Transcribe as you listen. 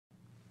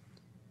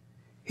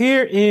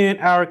Here in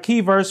our key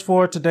verse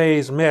for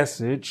today's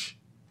message,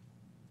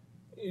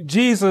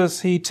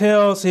 Jesus, he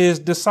tells his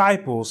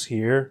disciples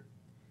here,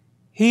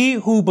 he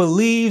who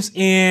believes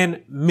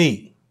in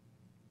me,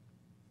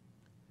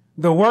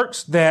 the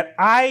works that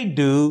I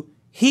do,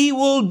 he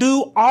will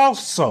do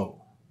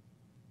also.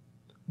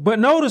 But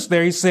notice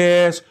there he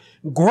says,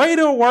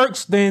 greater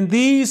works than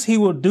these he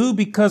will do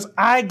because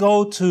I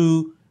go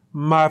to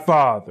my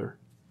Father.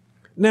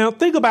 Now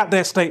think about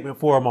that statement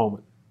for a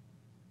moment.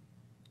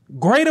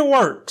 Greater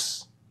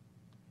works.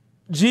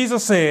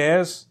 Jesus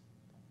says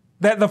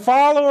that the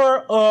follower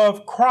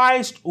of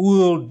Christ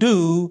will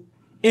do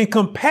in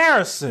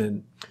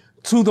comparison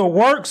to the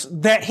works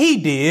that he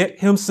did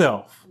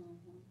himself.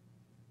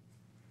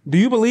 Do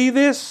you believe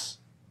this?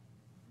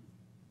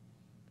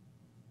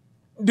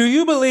 Do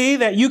you believe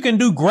that you can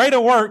do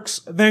greater works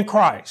than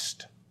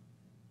Christ?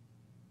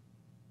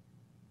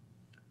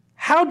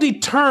 How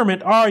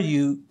determined are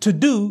you to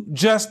do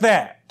just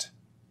that?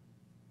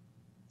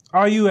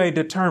 Are you a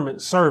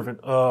determined servant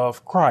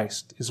of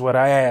Christ, is what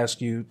I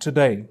ask you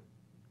today.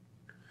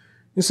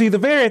 You see, the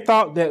very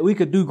thought that we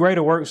could do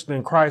greater works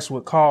than Christ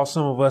would cause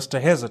some of us to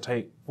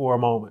hesitate for a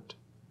moment.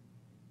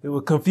 It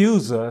would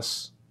confuse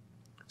us.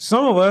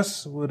 Some of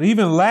us would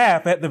even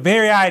laugh at the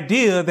very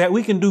idea that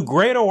we can do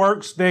greater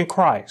works than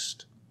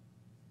Christ.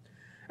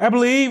 I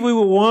believe we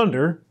would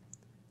wonder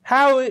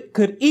how it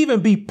could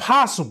even be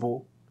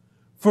possible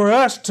for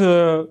us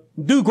to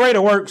do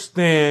greater works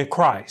than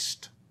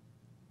Christ.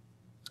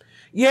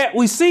 Yet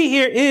we see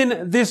here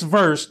in this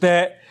verse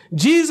that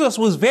Jesus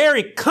was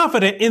very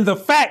confident in the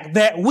fact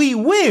that we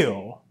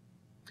will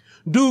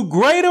do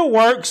greater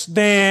works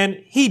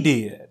than he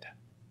did.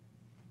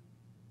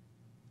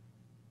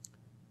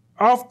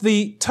 Off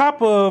the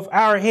top of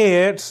our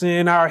heads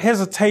in our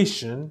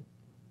hesitation,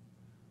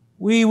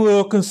 we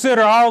will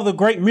consider all the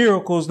great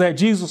miracles that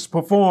Jesus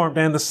performed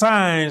and the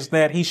signs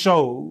that he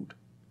showed.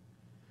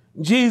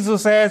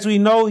 Jesus, as we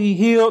know, he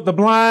healed the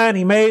blind.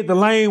 He made the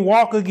lame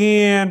walk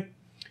again.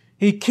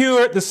 He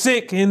cured the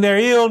sick in their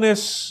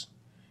illness.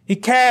 He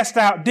cast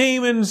out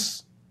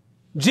demons.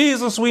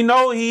 Jesus, we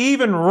know, he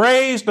even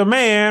raised a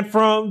man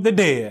from the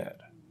dead.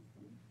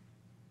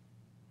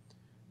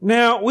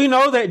 Now, we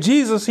know that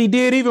Jesus, he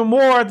did even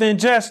more than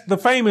just the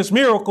famous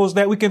miracles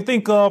that we can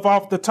think of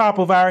off the top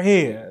of our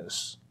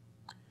heads.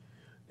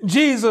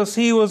 Jesus,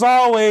 he was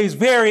always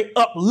very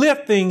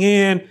uplifting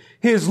in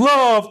his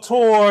love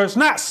towards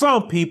not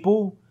some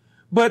people,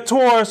 but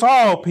towards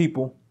all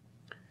people.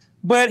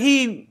 But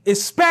he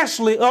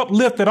especially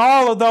uplifted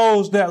all of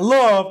those that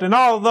loved and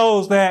all of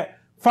those that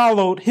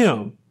followed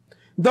him.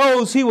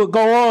 Those he would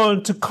go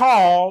on to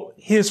call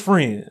his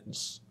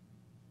friends.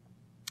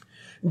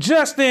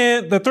 Just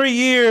in the 3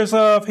 years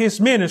of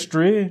his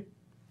ministry,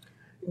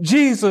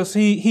 Jesus,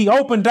 he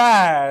opened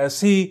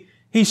eyes. He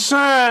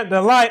shined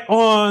the light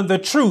on the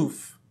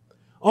truth,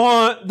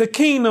 on the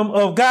kingdom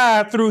of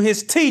God through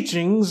his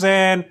teachings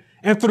and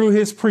through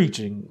his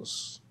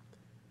preachings.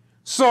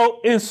 So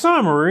in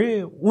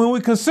summary, when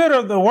we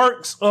consider the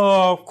works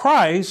of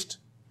Christ,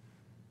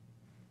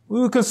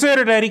 we would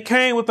consider that he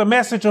came with a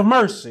message of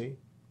mercy,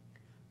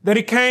 that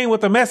he came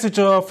with a message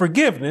of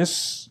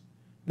forgiveness,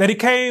 that he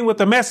came with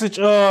a message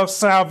of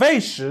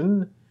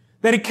salvation,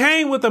 that he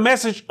came with a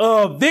message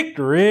of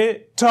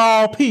victory to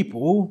all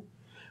people.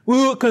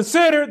 We would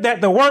consider that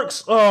the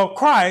works of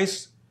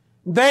Christ,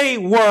 they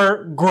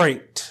were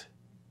great.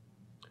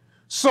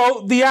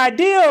 So the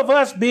idea of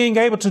us being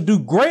able to do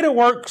greater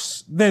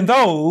works than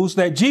those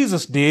that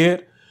Jesus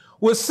did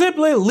would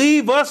simply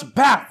leave us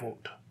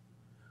baffled,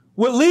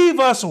 would leave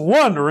us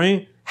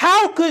wondering,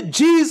 how could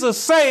Jesus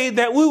say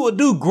that we would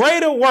do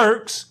greater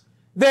works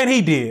than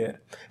he did?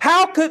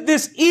 How could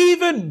this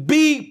even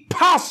be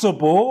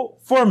possible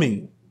for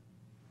me?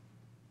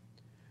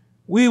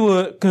 We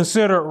would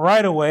consider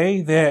right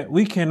away that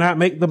we cannot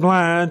make the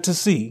blind to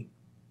see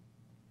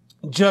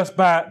just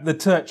by the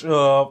touch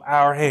of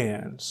our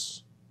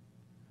hands.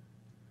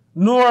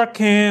 Nor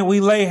can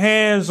we lay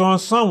hands on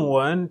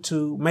someone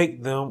to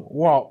make them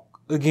walk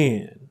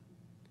again.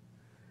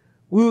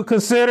 We would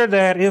consider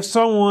that if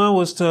someone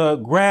was to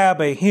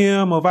grab a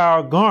hem of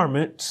our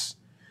garments,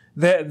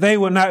 that they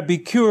would not be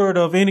cured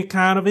of any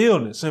kind of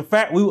illness. In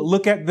fact, we would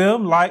look at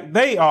them like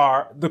they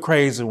are the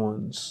crazy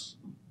ones.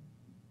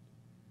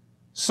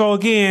 So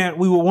again,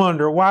 we would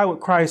wonder, why would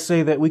Christ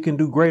say that we can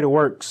do greater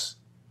works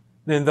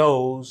than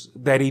those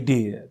that he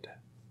did?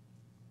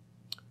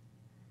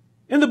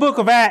 In the book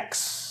of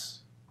Acts,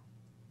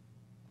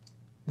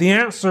 the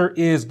answer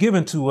is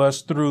given to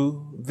us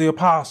through the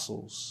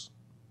apostles.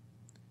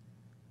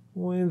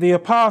 When the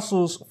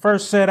apostles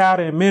first set out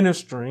in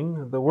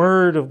ministering the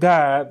word of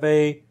God,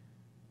 they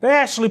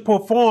actually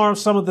performed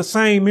some of the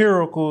same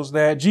miracles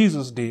that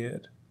Jesus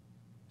did.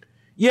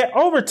 Yet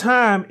over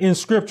time in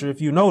Scripture,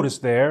 if you notice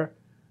there,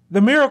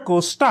 the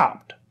miracles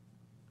stopped.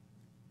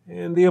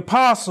 And the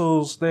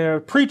apostles,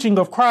 their preaching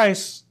of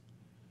Christ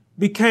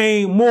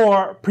became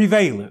more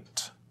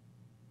prevalent.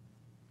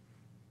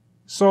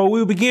 So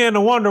we began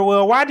to wonder,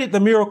 well, why did the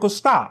miracles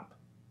stop?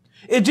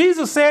 If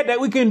Jesus said that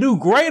we can do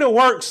greater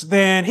works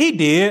than he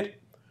did,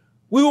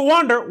 we will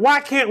wonder, why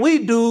can't we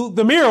do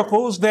the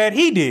miracles that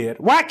he did?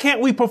 Why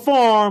can't we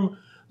perform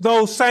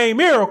those same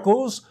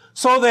miracles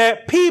so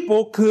that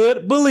people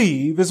could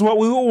believe, is what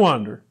we will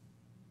wonder.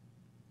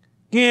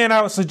 Again,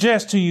 I would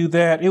suggest to you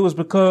that it was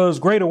because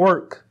greater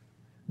work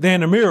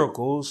than the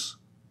miracles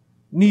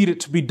needed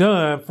to be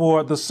done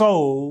for the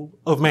soul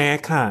of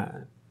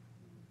mankind.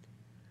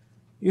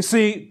 You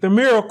see, the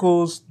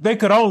miracles, they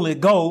could only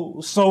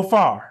go so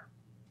far.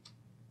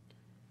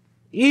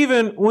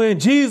 Even when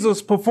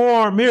Jesus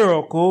performed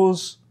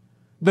miracles,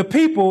 the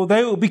people,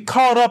 they would be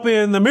caught up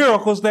in the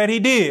miracles that he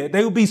did.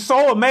 They would be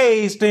so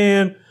amazed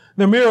in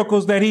the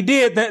miracles that he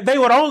did that they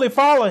would only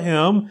follow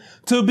him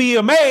to be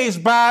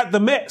amazed by the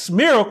next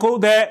miracle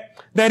that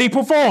he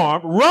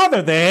performed,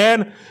 rather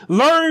than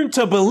learn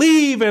to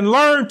believe and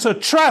learn to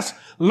trust,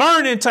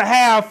 learning to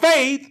have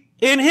faith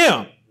in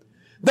him.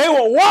 They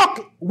will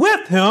walk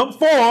with him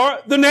for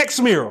the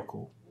next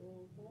miracle.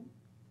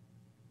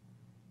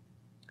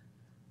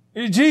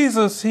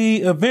 Jesus, he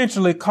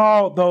eventually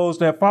called those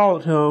that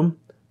followed him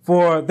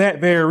for that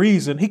very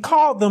reason. He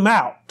called them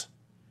out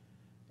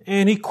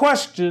and he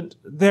questioned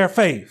their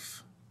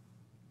faith.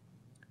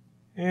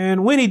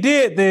 And when he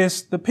did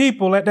this, the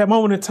people at that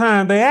moment in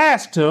time, they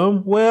asked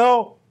him,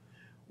 well,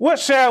 what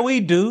shall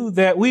we do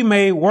that we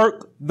may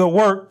work the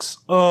works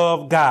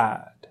of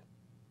God?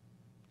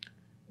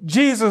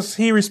 Jesus,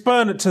 he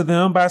responded to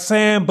them by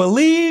saying,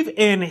 believe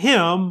in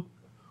him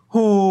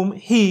whom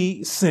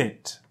he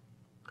sent.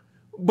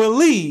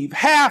 Believe,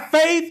 have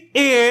faith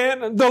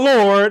in the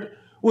Lord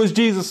was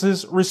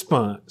Jesus'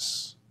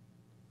 response.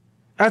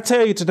 I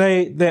tell you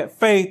today that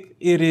faith,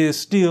 it is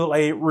still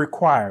a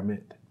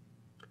requirement.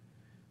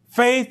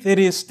 Faith, it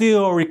is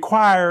still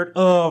required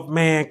of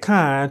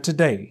mankind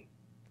today.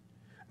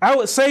 I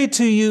would say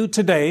to you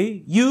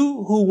today,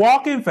 you who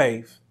walk in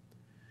faith,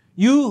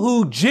 you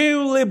who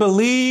genuinely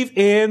believe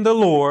in the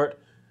Lord,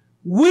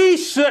 we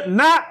should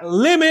not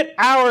limit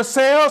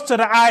ourselves to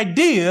the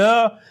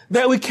idea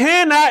that we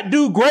cannot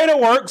do greater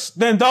works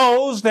than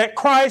those that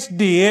Christ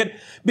did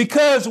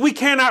because we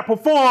cannot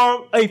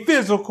perform a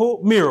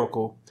physical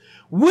miracle.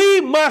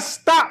 We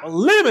must stop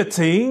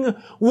limiting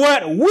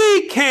what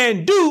we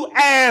can do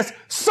as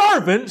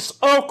servants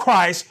of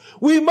Christ.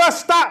 We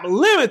must stop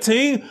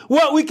limiting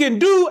what we can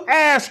do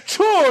as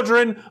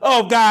children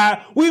of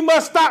God. We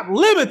must stop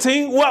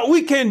limiting what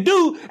we can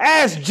do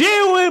as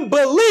genuine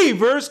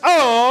believers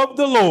of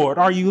the Lord.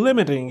 Are you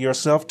limiting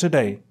yourself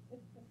today?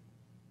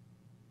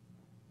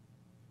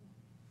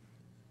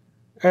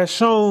 As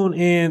shown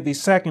in the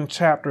 2nd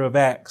chapter of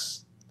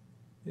Acts,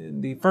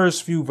 in the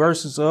first few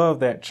verses of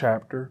that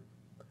chapter,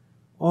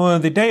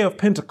 on the day of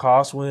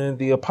Pentecost, when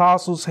the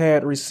apostles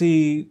had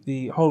received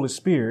the Holy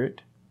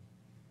Spirit,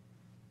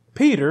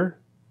 Peter,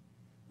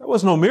 there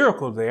was no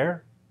miracle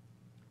there.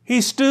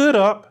 He stood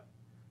up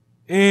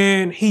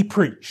and he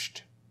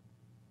preached.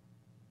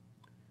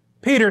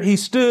 Peter, he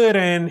stood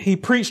and he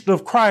preached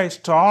of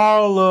Christ to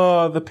all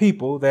of the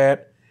people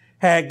that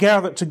had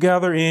gathered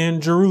together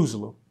in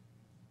Jerusalem.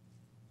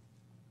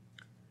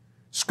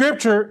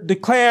 Scripture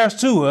declares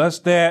to us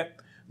that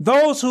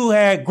those who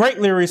had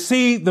greatly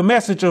received the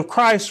message of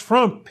Christ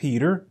from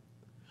Peter,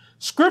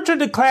 Scripture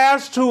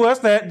declares to us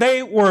that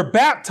they were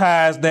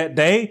baptized that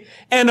day,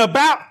 and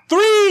about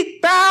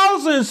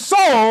 3,000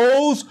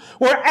 souls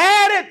were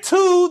added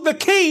to the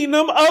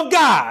kingdom of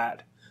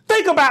God.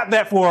 Think about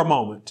that for a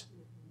moment.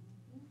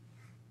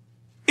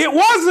 It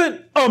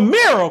wasn't a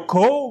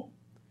miracle.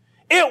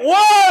 It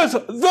was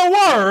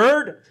the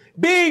word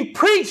being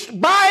preached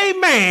by a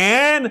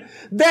man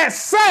that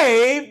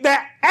saved,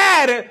 that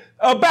added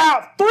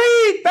about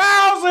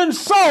 3,000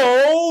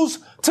 souls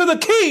to the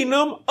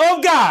kingdom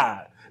of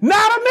God.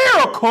 Not a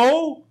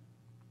miracle,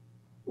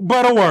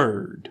 but a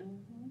word.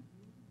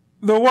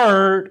 The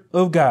word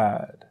of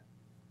God.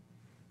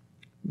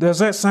 Does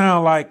that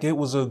sound like it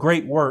was a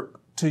great work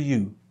to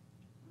you?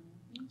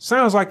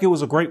 Sounds like it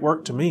was a great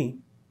work to me.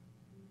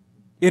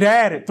 It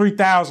added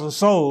 3,000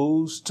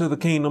 souls to the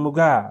kingdom of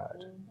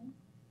God.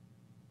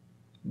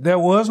 There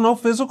was no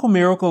physical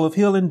miracle of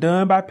healing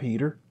done by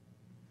Peter.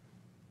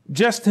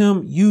 Just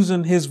him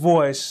using his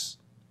voice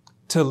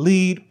to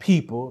lead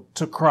people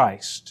to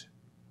Christ.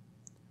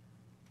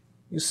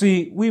 You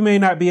see, we may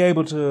not be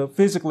able to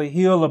physically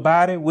heal a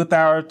body with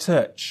our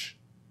touch.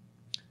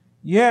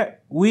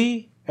 Yet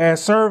we,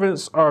 as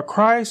servants of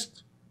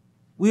Christ,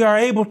 we are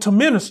able to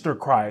minister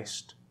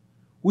Christ.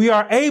 We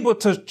are able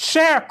to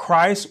share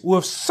Christ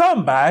with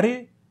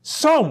somebody,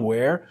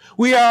 somewhere.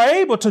 We are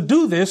able to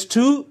do this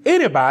to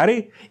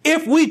anybody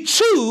if we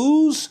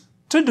choose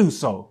to do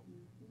so.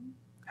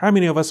 How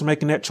many of us are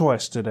making that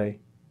choice today?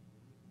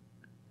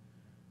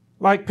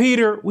 Like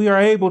Peter, we are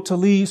able to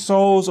lead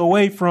souls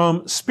away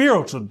from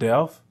spiritual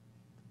death,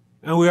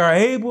 and we are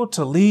able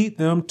to lead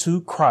them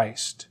to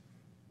Christ.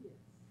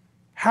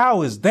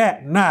 How is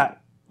that not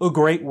a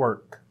great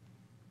work?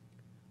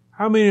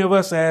 How many of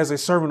us as a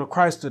servant of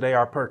Christ today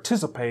are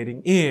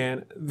participating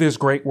in this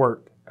great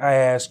work? I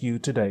ask you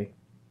today.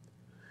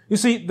 You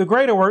see, the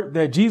greater work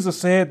that Jesus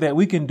said that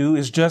we can do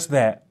is just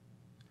that.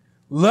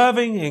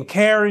 Loving and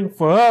caring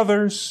for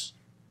others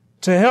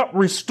to help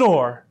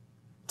restore,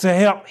 to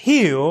help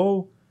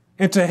heal,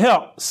 and to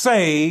help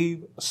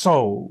save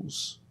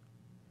souls.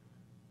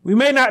 We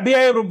may not be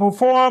able to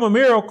perform a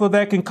miracle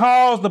that can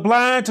cause the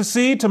blind to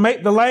see, to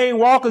make the lame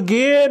walk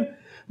again,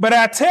 but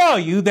I tell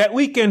you that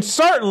we can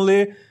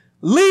certainly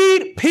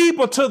lead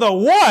people to the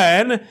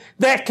one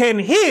that can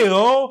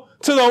heal,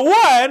 to the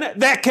one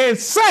that can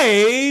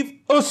save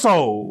a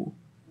soul.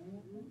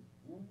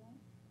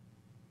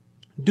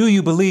 Do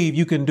you believe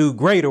you can do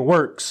greater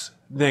works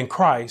than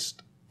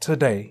Christ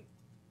today?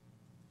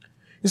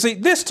 You see,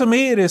 this to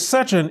me, it is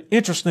such an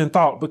interesting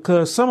thought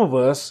because some of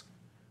us,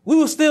 we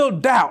will still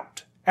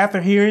doubt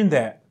after hearing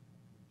that.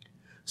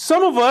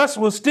 Some of us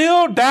will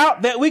still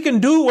doubt that we can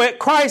do what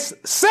Christ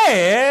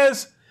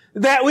says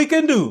that we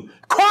can do.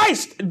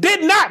 Christ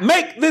did not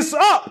make this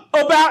up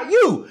about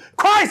you.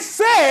 Christ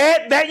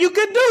said that you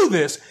can do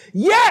this.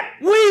 Yet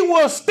we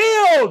will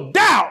still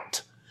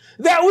doubt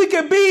that we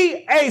can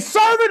be a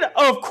servant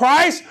of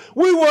Christ.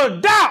 We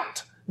will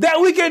doubt that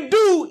we can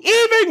do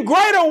even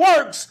greater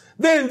works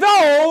than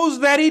those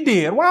that he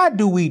did. Why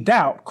do we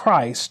doubt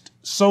Christ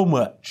so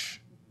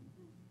much?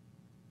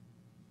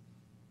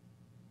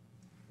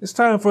 It's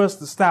time for us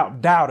to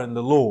stop doubting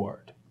the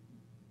Lord.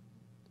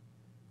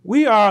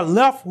 We are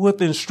left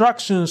with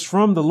instructions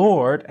from the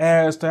Lord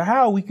as to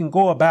how we can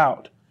go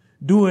about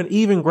doing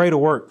even greater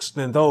works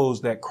than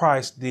those that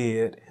Christ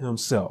did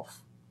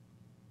himself.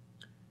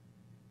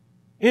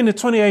 In the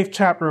 28th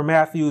chapter of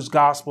Matthew's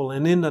gospel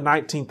and in the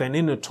 19th and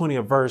in the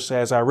 20th verse,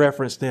 as I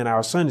referenced in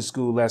our Sunday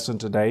school lesson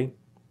today,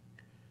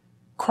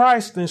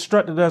 Christ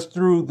instructed us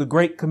through the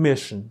Great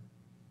Commission.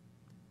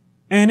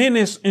 And in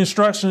his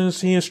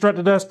instructions, he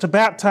instructed us to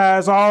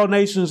baptize all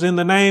nations in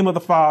the name of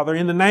the Father,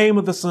 in the name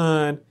of the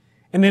Son,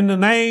 and in the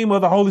name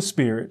of the Holy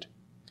Spirit.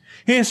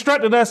 He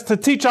instructed us to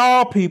teach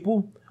all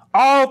people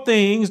all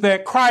things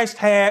that Christ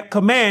had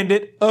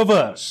commanded of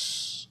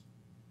us.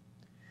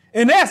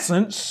 In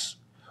essence,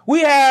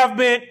 we have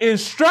been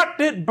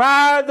instructed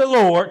by the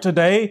Lord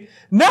today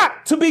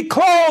not to be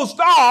closed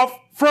off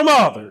from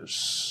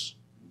others.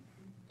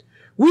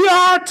 We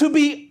are to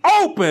be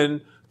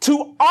open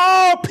to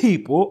all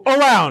people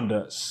around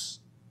us.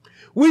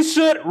 We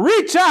should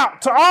reach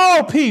out to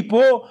all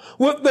people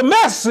with the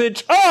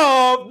message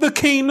of the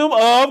kingdom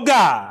of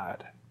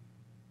God.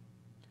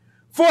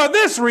 For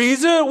this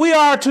reason, we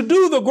are to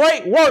do the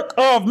great work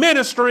of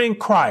ministering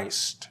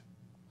Christ,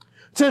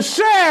 to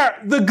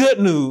share the good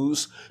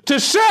news, to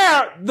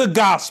share the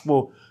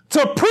gospel,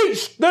 to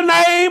preach the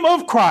name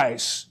of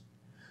Christ,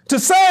 to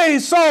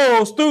save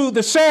souls through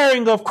the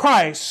sharing of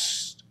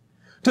Christ,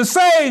 to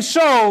save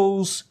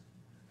souls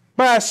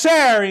by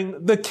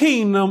sharing the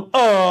kingdom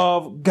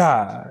of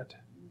God.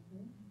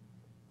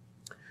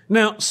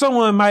 Now,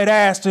 someone might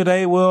ask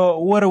today,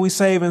 well, what are we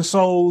saving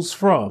souls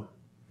from?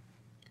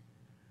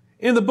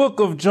 In the book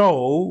of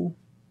Joel,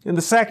 in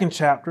the 2nd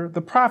chapter,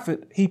 the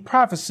prophet, he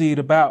prophesied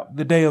about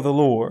the day of the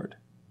Lord.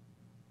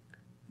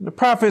 The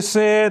prophet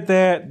said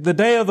that the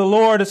day of the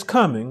Lord is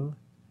coming,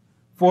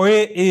 for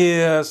it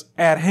is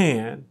at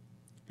hand,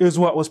 is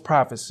what was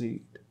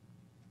prophesied.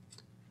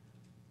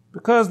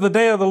 Because the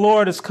day of the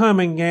Lord is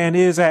coming and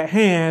is at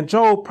hand,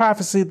 Joel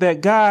prophesied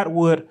that God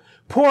would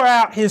pour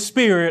out his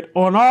spirit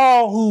on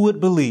all who would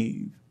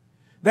believe.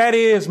 That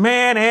is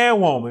man and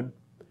woman.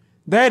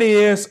 That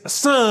is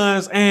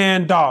sons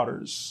and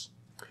daughters.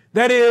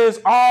 That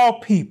is all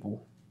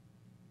people.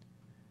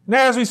 And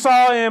as we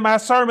saw in my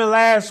sermon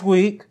last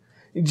week,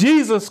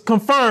 Jesus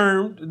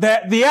confirmed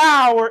that the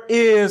hour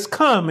is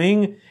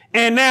coming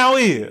and now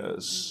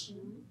is.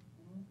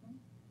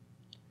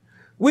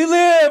 We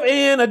live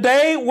in a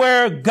day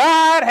where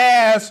God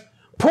has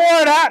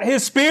poured out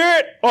his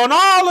spirit on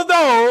all of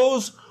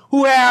those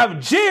who have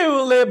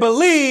genuinely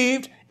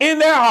believed in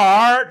their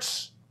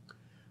hearts.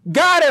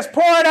 God has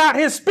poured out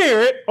his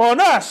spirit on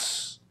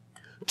us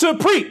to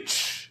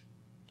preach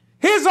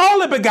his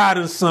only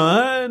begotten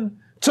Son,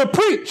 to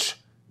preach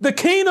the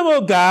kingdom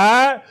of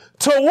God,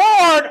 to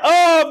warn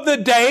of the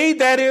day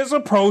that is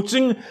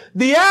approaching,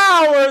 the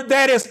hour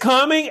that is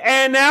coming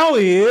and now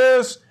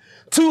is,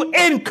 to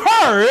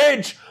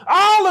encourage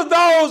all of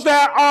those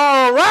that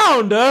are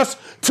around us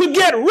to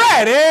get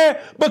ready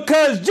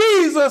because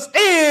Jesus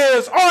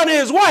is on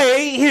his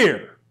way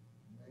here.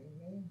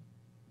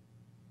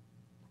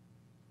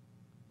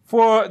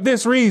 For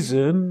this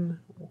reason,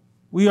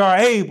 we are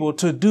able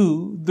to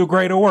do the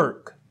greater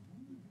work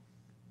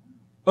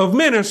of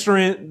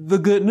ministering the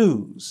good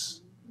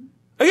news.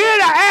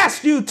 Again, I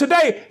ask you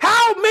today,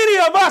 how many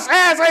of us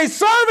as a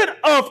servant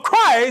of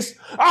Christ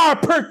are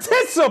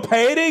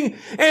participating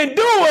in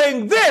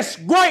doing this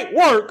great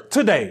work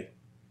today?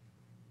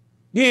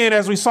 Again,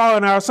 as we saw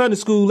in our Sunday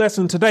school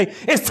lesson today,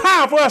 it's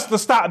time for us to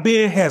stop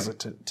being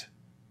hesitant.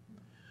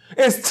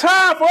 It's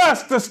time for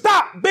us to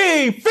stop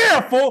being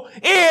fearful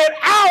in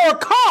our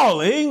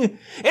calling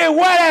and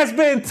what has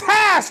been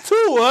tasked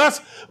to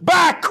us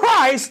by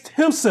Christ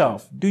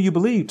himself. Do you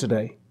believe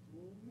today?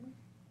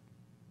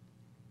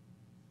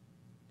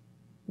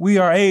 We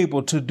are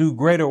able to do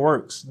greater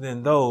works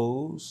than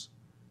those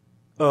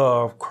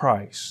of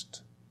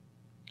Christ.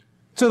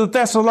 To the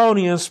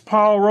Thessalonians,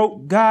 Paul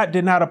wrote, God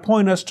did not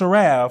appoint us to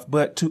wrath,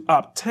 but to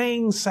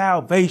obtain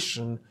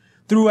salvation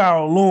through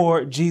our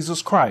Lord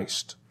Jesus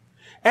Christ.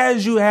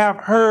 As you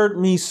have heard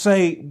me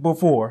say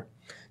before,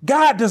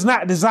 God does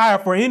not desire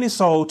for any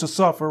soul to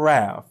suffer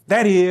wrath.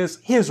 That is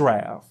his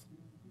wrath.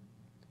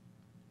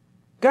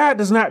 God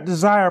does not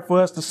desire for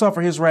us to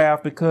suffer his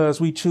wrath because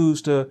we choose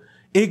to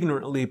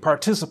ignorantly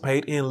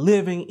participate in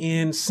living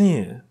in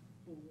sin,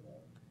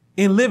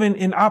 in living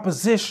in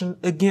opposition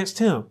against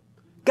him.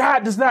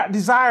 God does not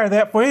desire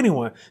that for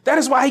anyone. That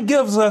is why he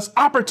gives us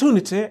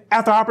opportunity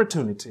after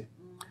opportunity.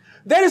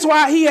 That is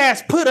why he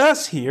has put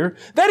us here.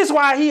 That is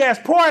why he has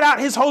poured out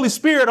his Holy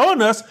Spirit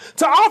on us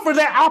to offer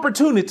that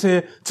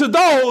opportunity to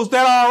those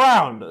that are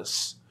around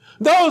us,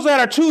 those that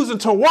are choosing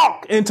to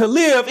walk and to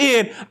live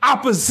in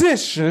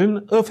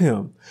opposition of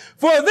him.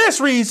 For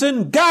this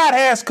reason, God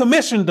has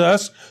commissioned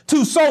us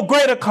to so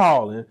great a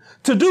calling,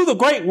 to do the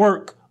great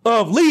work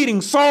of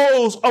leading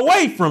souls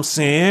away from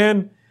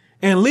sin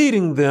and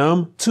leading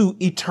them to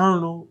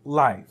eternal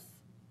life.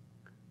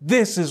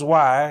 This is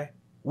why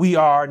we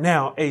are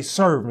now a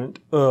servant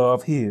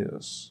of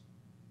his.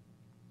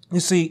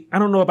 You see, I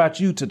don't know about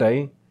you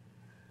today,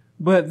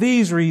 but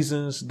these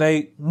reasons,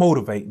 they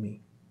motivate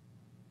me.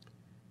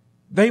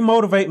 They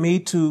motivate me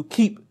to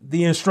keep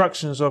the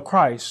instructions of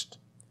Christ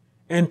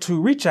and to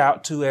reach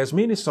out to as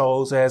many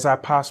souls as I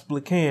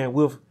possibly can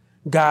with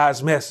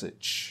God's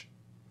message.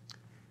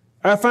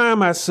 I find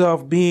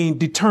myself being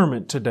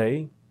determined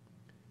today,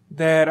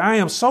 that I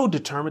am so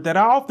determined that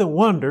I often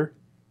wonder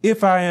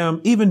if I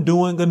am even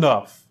doing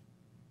enough.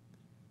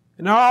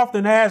 And I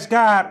often ask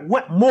God,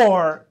 what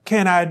more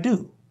can I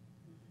do?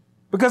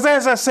 Because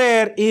as I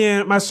said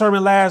in my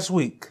sermon last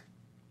week,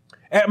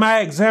 at my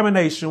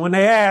examination, when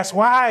they asked,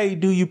 why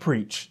do you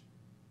preach?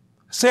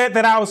 I said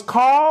that I was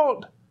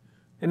called,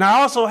 and I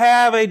also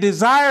have a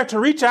desire to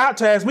reach out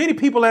to as many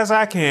people as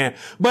I can,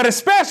 but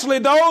especially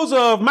those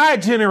of my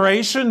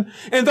generation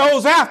and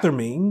those after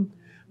me,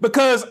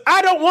 because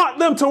I don't want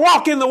them to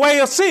walk in the way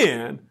of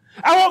sin.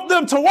 I want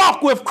them to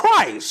walk with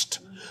Christ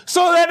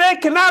so that they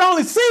can not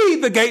only see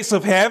the gates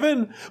of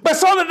heaven, but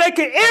so that they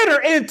can enter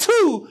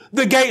into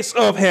the gates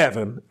of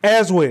heaven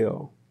as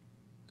well.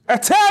 I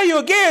tell you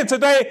again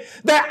today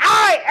that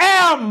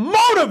I am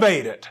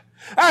motivated.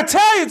 I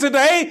tell you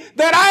today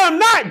that I am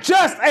not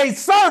just a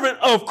servant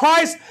of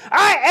Christ.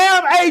 I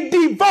am a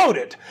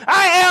devoted,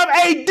 I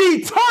am a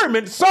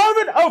determined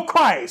servant of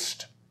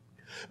Christ,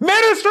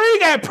 ministering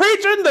and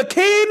preaching the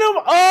kingdom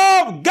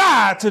of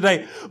God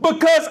today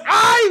because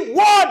I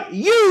want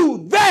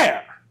you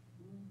there.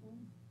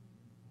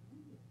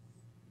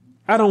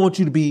 I don't want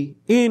you to be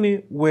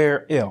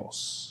anywhere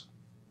else.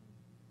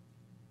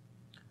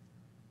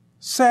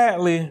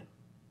 Sadly,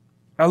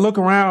 I look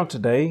around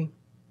today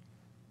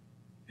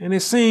and it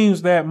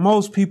seems that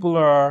most people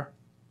are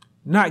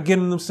not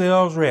getting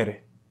themselves ready.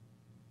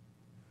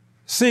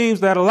 Seems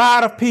that a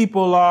lot of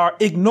people are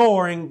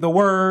ignoring the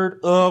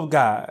word of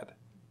God.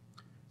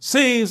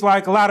 Seems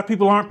like a lot of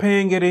people aren't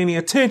paying it any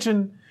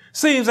attention.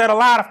 Seems that a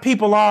lot of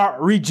people are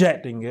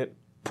rejecting it,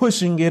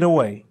 pushing it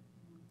away.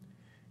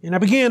 And I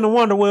begin to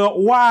wonder,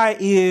 well, why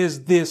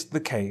is this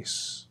the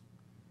case?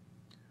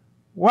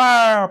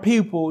 Why are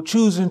people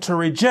choosing to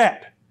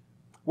reject?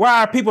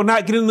 Why are people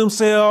not getting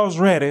themselves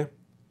ready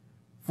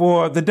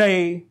for the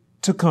day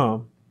to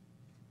come?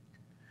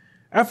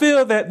 I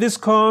feel that this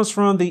comes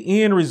from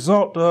the end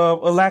result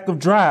of a lack of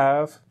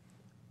drive,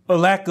 a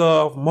lack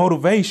of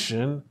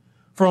motivation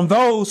from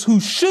those who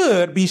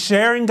should be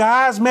sharing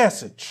God's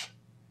message.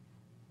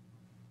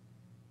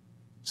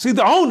 See,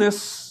 the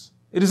onus,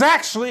 it is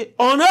actually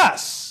on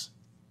us.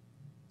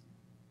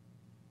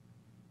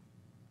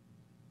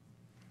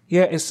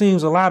 Yet it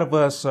seems a lot of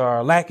us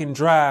are lacking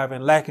drive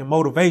and lacking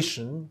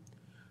motivation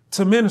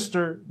to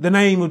minister the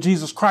name of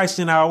Jesus Christ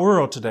in our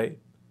world today,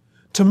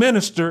 to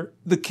minister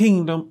the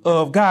kingdom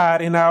of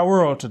God in our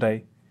world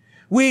today.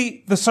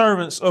 We, the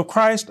servants of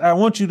Christ, I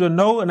want you to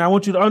know and I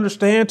want you to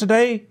understand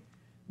today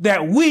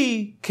that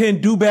we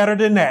can do better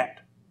than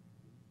that,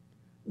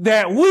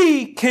 that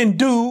we can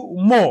do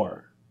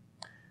more.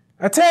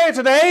 I tell you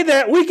today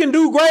that we can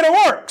do greater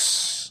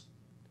works,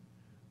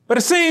 but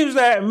it seems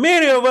that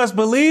many of us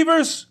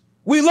believers,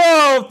 we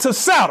love to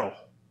settle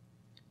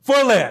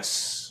for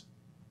less.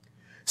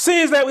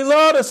 Seems that we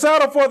love to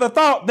settle for the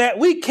thought that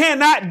we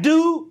cannot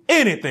do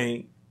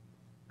anything,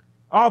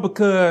 all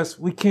because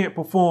we can't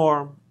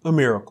perform a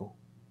miracle.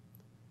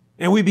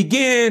 And we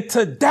begin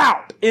to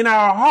doubt in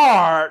our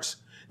hearts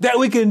that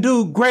we can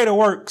do greater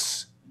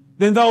works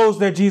than those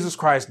that Jesus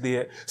Christ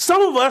did. Some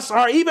of us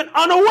are even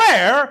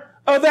unaware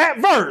of that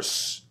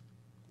verse,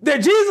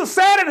 that Jesus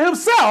said it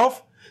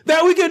himself,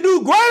 that we can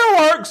do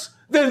greater works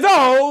than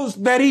those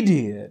that he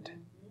did.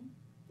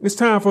 It's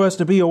time for us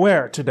to be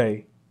aware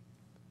today.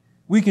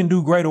 We can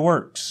do greater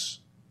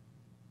works.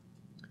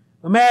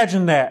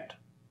 Imagine that.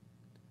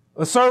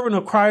 A servant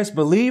of Christ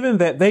believing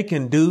that they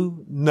can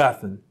do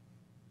nothing.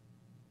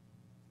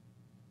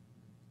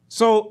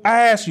 So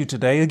I ask you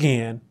today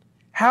again,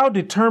 how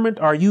determined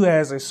are you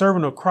as a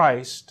servant of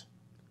Christ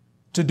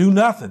to do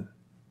nothing?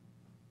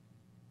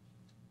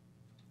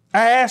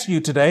 I ask you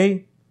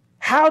today,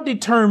 how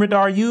determined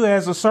are you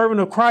as a servant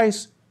of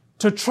Christ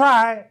to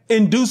try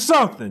and do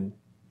something?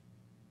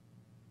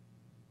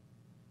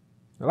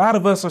 A lot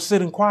of us are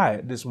sitting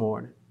quiet this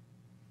morning.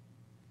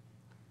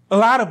 A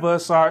lot of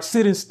us are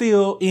sitting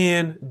still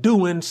in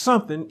doing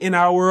something in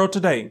our world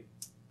today.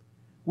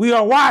 We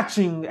are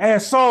watching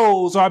as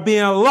souls are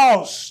being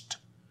lost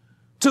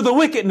to the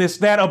wickedness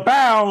that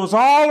abounds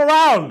all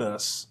around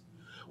us,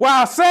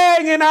 while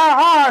saying in our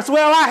hearts,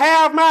 well, I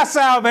have my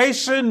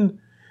salvation,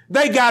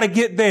 they got to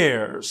get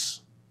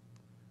theirs,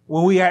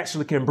 when we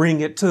actually can bring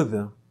it to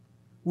them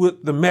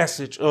with the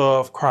message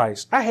of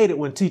Christ. I hated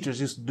when teachers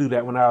used to do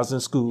that when I was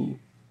in school.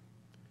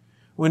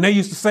 When they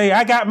used to say,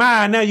 I got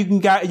mine, now you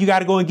got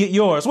to go and get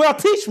yours. Well,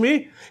 teach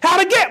me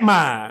how to get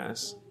mine.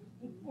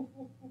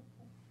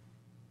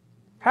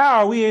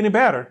 How are we any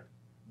better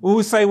when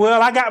we say,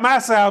 well, I got my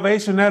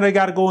salvation, now they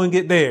got to go and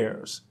get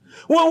theirs?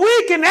 When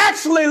we can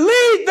actually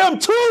lead them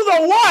to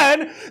the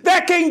one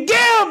that can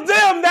give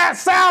them that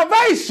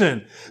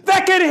salvation,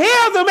 that can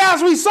heal them,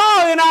 as we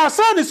saw in our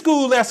Sunday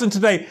school lesson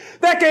today,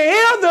 that can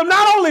heal them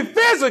not only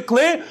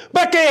physically,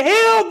 but can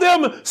heal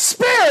them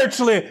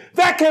spiritually,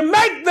 that can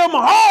make them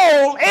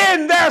whole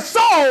in their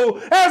soul,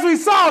 as we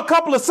saw a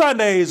couple of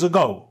Sundays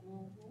ago.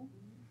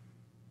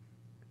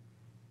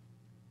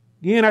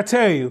 Again, I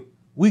tell you,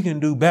 we can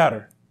do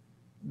better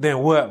than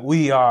what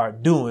we are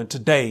doing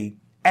today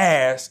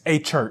as a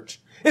church.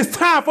 It's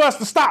time for us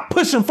to stop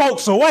pushing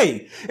folks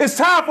away. It's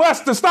time for us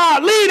to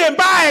start leading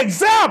by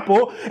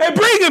example and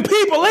bringing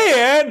people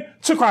in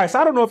to Christ.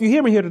 I don't know if you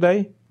hear me here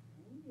today.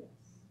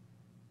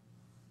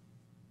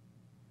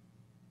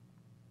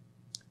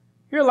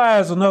 Here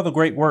lies another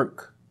great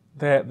work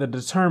that the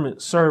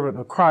determined servant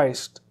of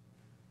Christ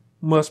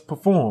must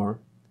perform,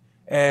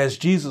 as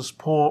Jesus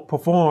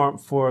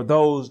performed for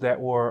those that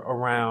were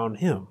around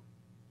him.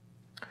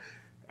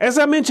 As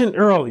I mentioned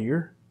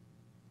earlier,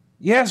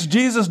 yes,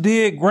 Jesus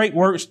did great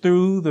works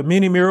through the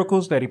many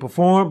miracles that he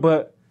performed,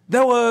 but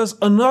there was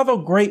another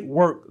great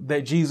work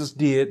that Jesus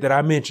did that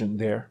I mentioned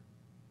there.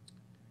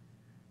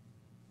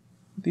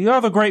 The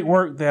other great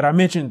work that I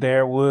mentioned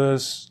there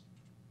was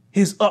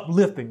his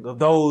uplifting of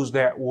those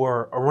that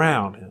were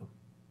around him.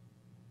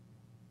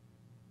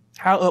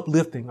 How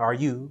uplifting are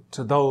you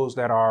to those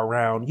that are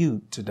around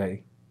you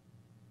today?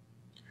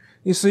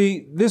 You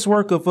see, this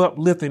work of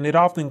uplifting, it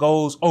often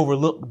goes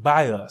overlooked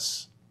by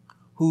us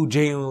who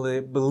genuinely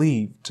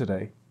believe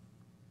today.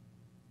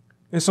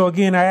 And so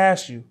again, I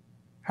ask you,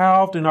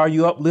 how often are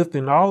you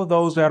uplifting all of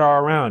those that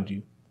are around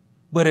you,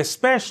 but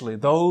especially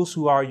those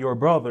who are your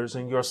brothers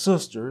and your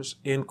sisters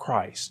in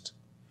Christ?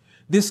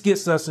 This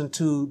gets us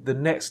into the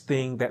next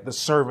thing that the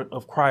servant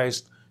of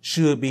Christ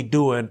should be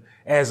doing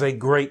as a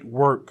great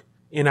work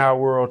in our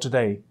world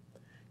today.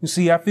 You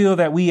see, I feel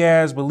that we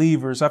as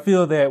believers, I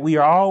feel that we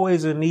are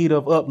always in need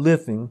of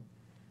uplifting.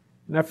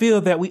 And I feel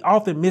that we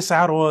often miss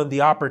out on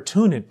the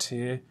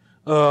opportunity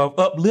of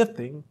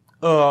uplifting,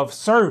 of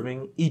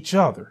serving each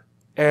other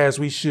as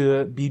we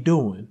should be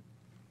doing.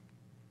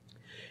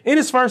 In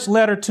his first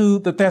letter to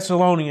the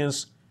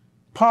Thessalonians,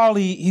 Paul,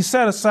 he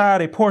set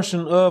aside a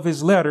portion of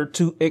his letter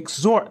to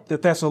exhort the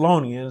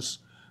Thessalonians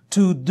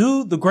to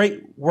do the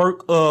great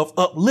work of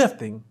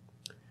uplifting,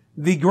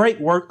 the great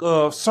work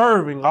of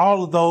serving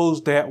all of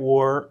those that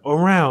were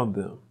around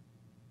them.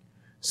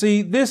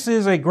 See, this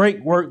is a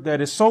great work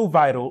that is so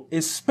vital,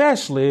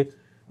 especially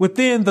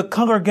within the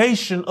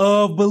congregation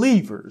of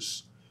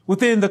believers,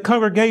 within the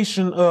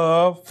congregation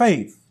of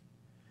faith.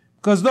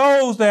 Because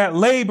those that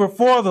labor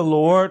for the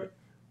Lord,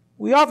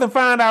 we often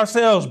find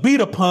ourselves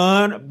beat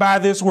upon by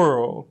this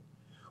world.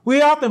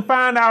 We often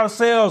find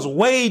ourselves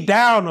weighed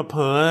down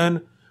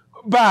upon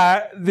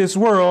by this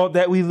world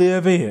that we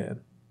live in.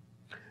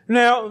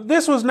 Now,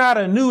 this was not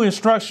a new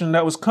instruction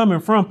that was coming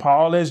from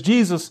Paul, as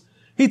Jesus,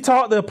 he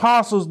taught the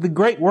apostles the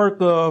great work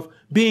of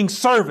being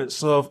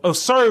servants, of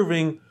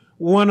serving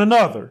one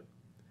another.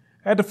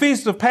 At the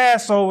Feast of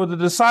Passover, the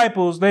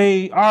disciples,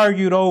 they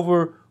argued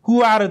over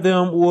who out of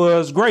them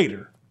was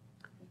greater.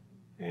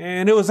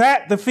 And it was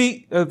at the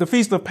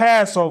Feast of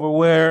Passover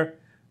where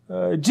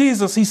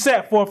Jesus, he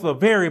set forth a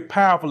very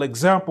powerful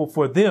example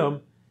for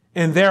them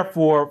and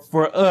therefore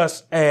for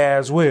us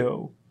as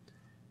well.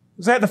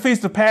 It was at the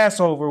Feast of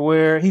Passover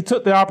where he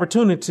took the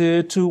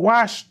opportunity to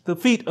wash the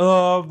feet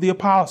of the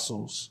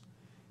apostles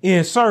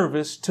in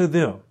service to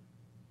them.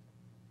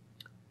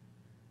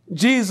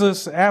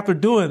 Jesus, after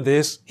doing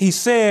this, he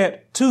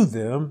said to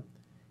them,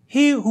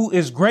 "He who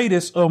is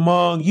greatest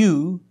among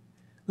you,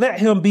 let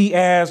him be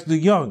as the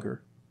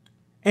younger,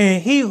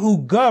 and he who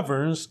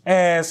governs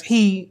as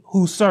he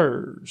who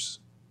serves."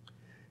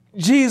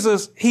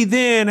 Jesus, he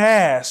then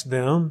asked,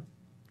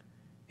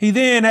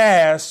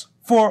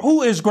 for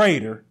who is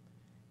greater,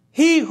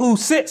 he who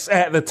sits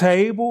at the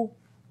table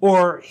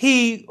or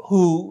he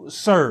who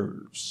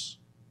serves?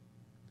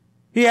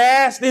 He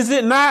asked, is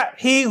it not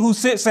he who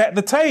sits at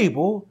the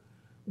table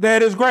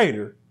that is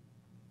greater?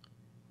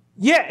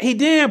 Yet he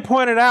then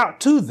pointed out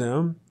to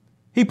them,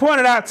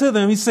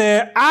 he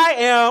said, I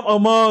am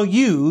among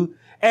you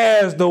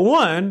as the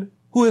one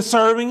who is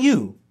serving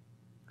you.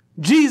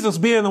 Jesus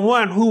being the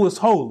one who was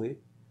holy,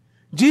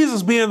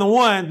 Jesus being the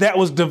one that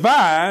was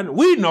divine,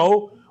 we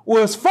know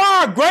was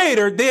far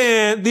greater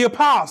than the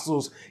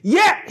apostles.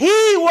 Yet he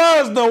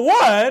was the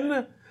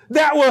one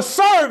that was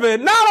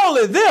serving not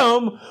only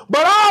them,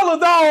 but all of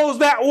those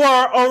that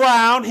were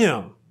around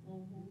him.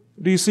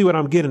 Do you see what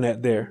I'm getting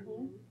at there?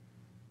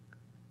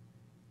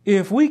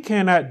 If we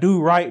cannot do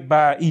right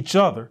by each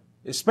other,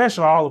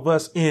 especially all of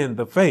us in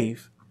the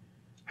faith,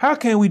 how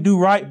can we do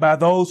right by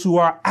those who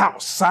are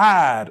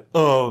outside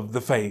of the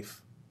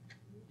faith?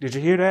 Did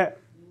you hear that?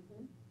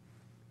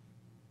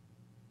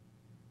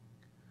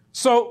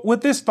 So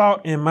with this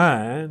thought in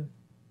mind,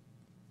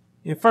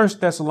 in 1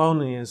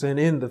 Thessalonians and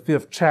in the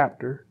 5th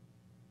chapter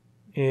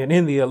and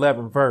in the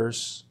 11th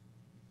verse,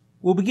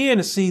 we'll begin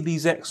to see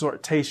these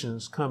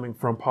exhortations coming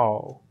from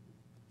Paul.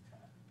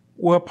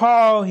 Well,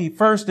 Paul, he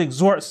first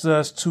exhorts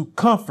us to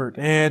comfort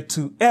and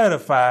to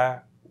edify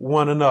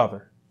one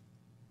another.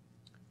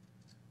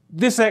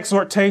 This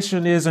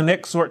exhortation is an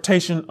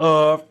exhortation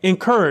of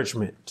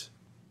encouragement.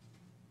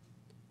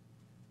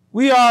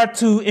 We are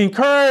to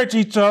encourage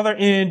each other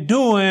in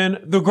doing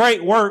the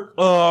great work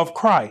of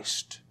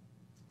Christ.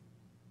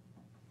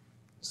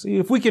 See,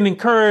 if we can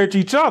encourage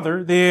each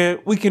other, then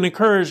we can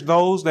encourage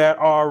those that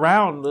are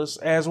around us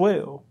as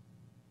well.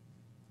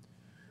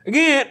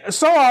 Again,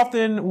 so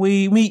often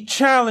we meet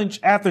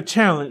challenge after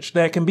challenge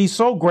that can be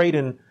so great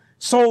and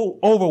so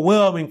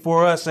overwhelming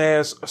for us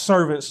as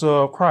servants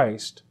of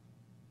Christ.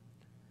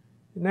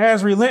 And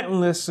as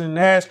relentless and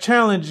as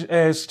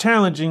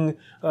challenging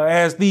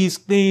as these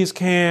things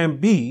can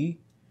be,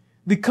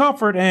 the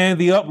comfort and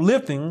the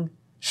uplifting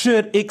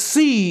should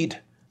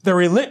exceed the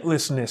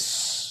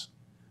relentlessness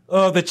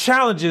of the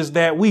challenges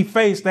that we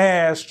face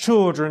as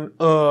children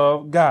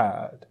of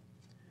God.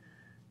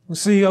 You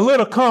see, a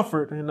little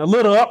comfort and a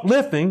little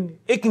uplifting,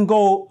 it can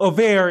go a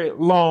very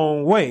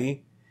long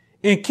way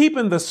in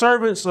keeping the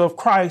servants of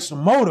Christ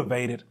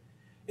motivated,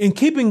 in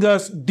keeping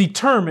us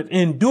determined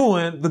in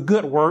doing the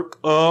good work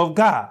of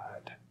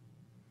God.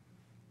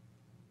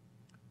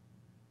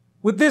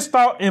 With this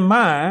thought in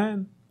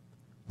mind,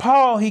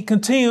 Paul, he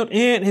continued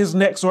in his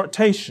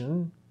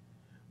exhortation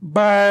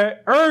by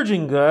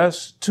urging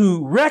us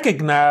to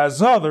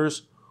recognize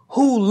others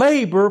who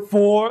labor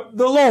for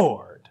the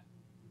Lord.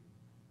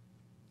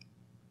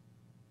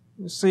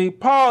 You see,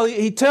 Paul,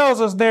 he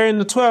tells us there in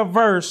the 12th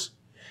verse,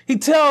 he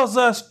tells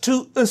us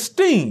to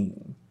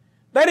esteem,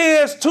 that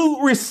is to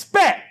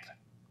respect,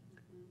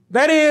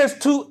 that is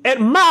to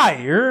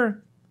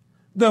admire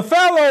the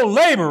fellow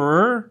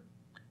laborer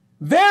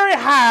very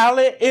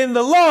highly in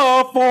the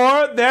love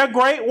for their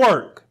great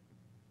work.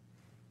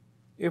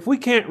 If we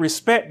can't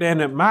respect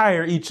and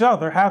admire each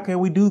other, how can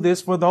we do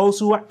this for those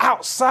who are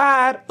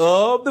outside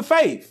of the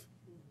faith?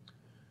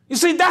 You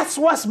see, that's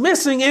what's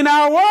missing in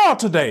our world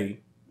today.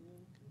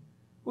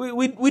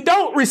 We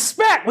don't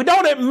respect, we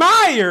don't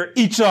admire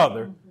each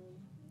other.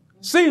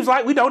 Seems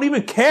like we don't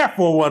even care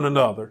for one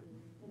another.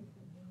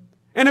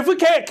 And if we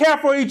can't care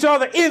for each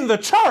other in the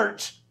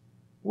church,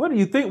 what do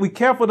you think we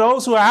care for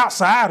those who are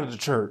outside of the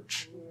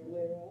church?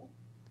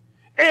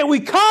 And we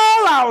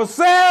call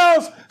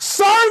ourselves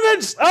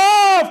servants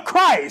of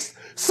Christ,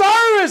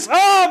 servants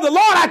of the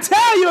Lord. I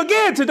tell you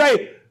again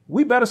today,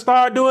 we better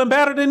start doing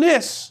better than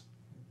this.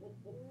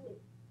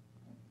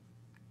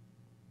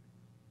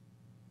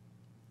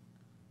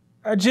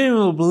 I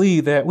genuinely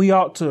believe that we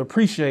ought to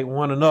appreciate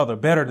one another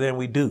better than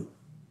we do.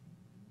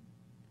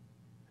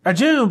 I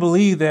genuinely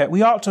believe that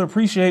we ought to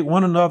appreciate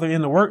one another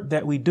in the work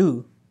that we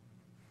do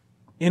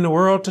in the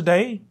world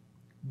today,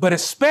 but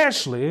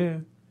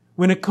especially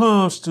when it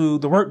comes to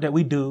the work that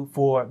we do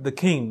for the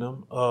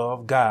kingdom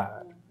of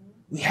God.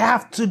 We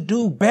have to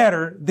do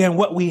better than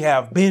what we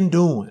have been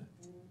doing.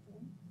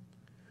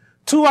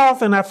 Too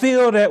often I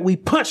feel that we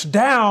punch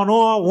down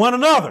on one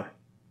another.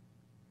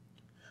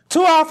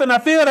 Too often I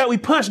feel that we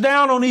punch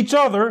down on each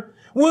other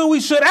when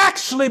we should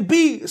actually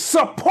be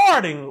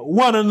supporting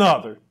one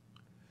another,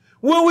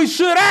 when we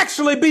should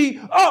actually be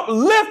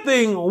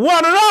uplifting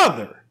one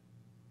another.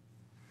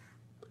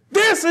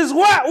 This is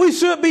what we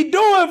should be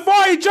doing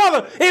for each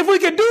other. If we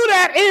could do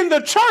that in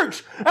the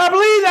church, I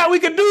believe that we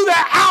could do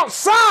that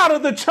outside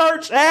of the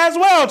church as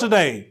well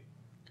today.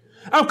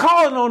 I'm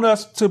calling on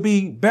us to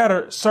be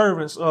better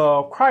servants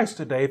of Christ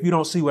today, if you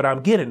don't see what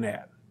I'm getting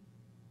at.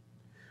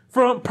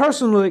 From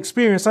personal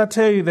experience, I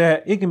tell you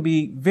that it can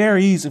be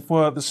very easy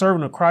for the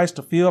servant of Christ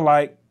to feel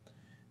like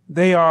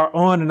they are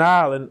on an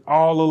island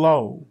all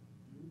alone.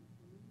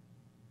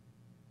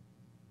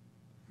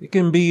 It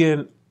can be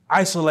an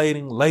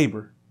isolating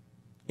labor,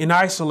 an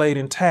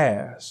isolating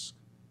task.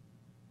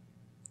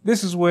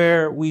 This is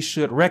where we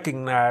should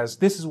recognize,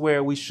 this is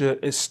where we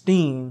should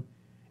esteem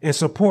and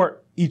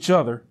support each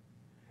other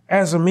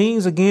as a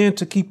means, again,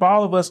 to keep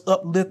all of us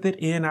uplifted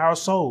in our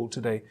soul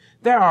today.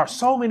 There are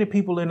so many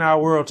people in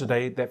our world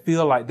today that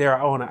feel like they're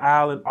on an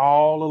island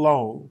all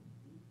alone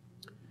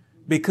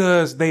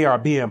because they are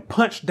being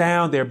punched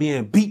down, they're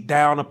being beat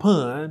down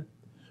upon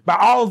by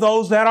all of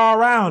those that are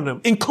around them,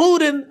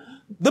 including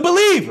the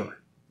believer.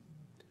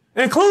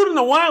 including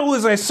the one who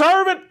is a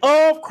servant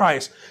of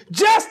Christ.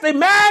 Just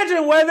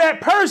imagine where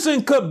that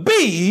person could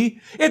be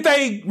if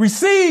they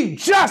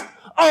received just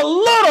a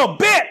little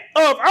bit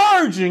of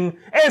urging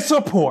and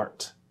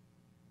support.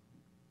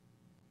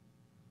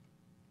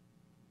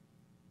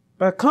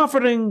 By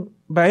comforting,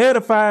 by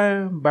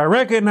edifying, by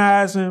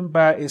recognizing,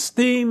 by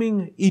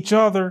esteeming each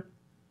other,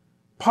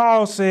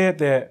 Paul said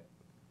that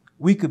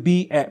we could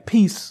be at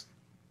peace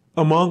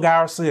among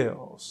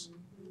ourselves.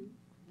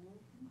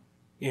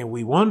 And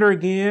we wonder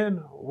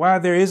again why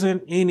there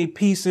isn't any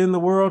peace in the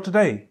world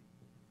today.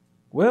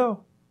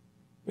 Well,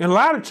 in a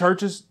lot of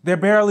churches,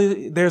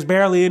 there's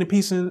barely any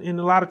peace in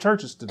a lot of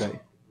churches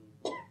today.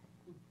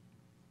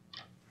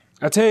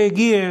 I tell you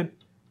again,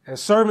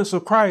 as servants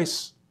of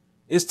Christ,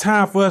 it's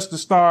time for us to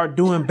start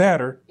doing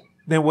better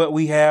than what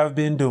we have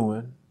been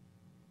doing.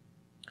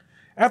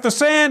 After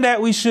saying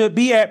that we should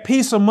be at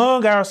peace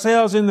among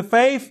ourselves in the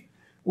faith,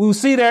 we'll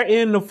see there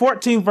in the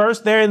 14th verse,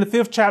 there in the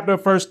 5th chapter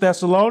of 1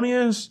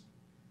 Thessalonians,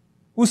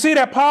 we see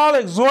that Paul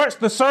exhorts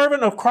the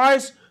servant of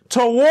Christ to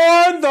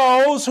warn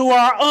those who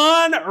are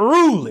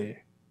unruly.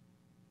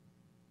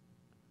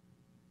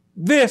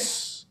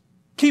 This,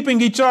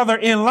 keeping each other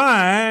in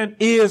line,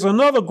 is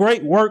another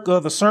great work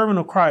of the servant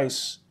of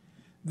Christ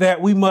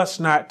that we must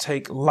not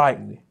take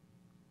lightly.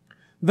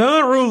 The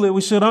unruly,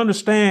 we should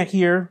understand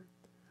here,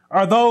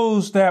 are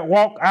those that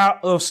walk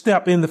out of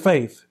step in the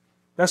faith.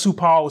 That's who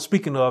Paul was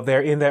speaking of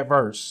there in that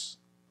verse.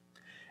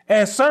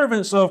 As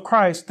servants of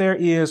Christ, there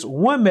is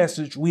one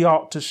message we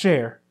ought to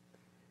share,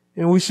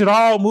 and we should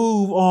all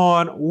move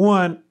on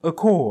one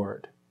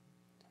accord.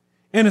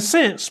 In a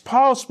sense,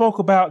 Paul spoke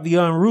about the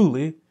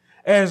unruly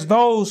as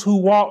those who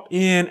walked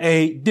in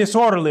a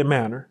disorderly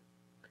manner,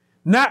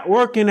 not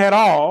working at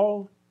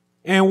all,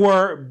 and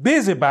were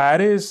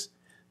busybodies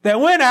that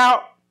went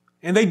out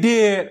and they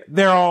did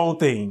their own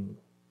thing.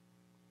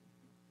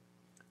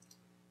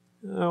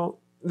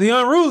 The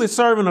unruly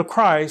servant of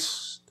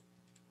Christ,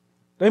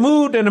 they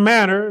moved in a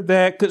manner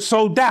that could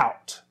sow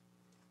doubt.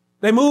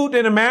 They moved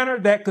in a manner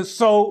that could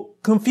sow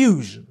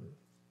confusion.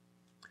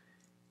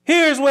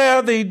 Here's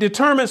where the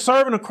determined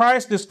servant of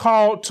Christ is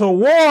called to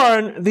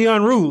warn the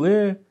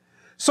unruly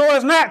so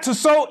as not to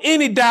sow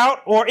any doubt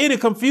or any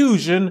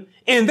confusion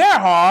in their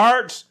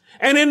hearts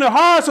and in the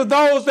hearts of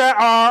those that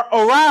are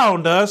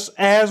around us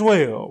as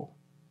well.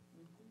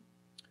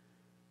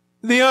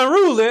 The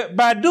unruly,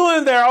 by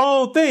doing their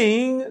own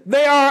thing,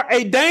 they are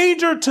a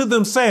danger to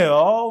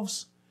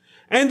themselves,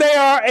 and they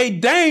are a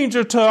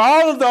danger to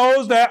all of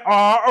those that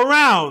are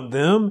around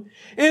them,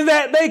 in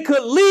that they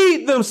could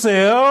lead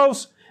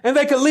themselves and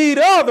they could lead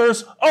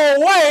others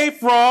away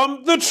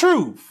from the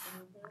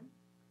truth.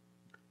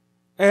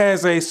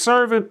 As a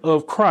servant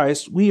of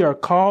Christ, we are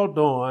called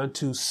on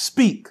to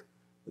speak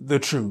the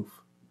truth,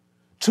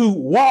 to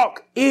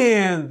walk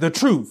in the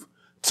truth,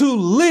 to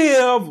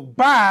live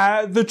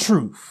by the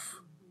truth.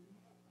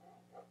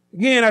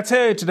 Again, I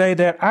tell you today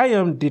that I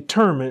am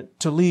determined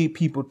to lead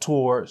people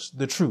towards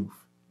the truth.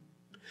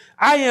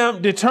 I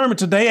am determined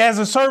today as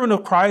a servant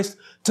of Christ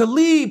to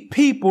lead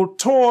people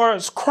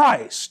towards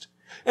Christ.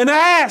 And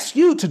I ask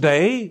you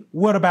today,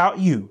 what about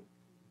you?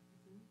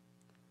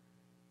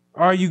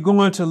 Are you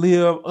going to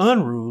live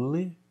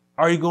unruly?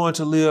 Are you going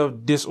to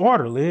live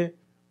disorderly?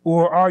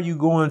 Or are you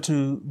going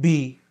to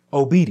be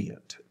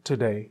obedient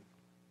today?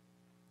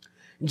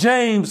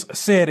 James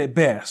said it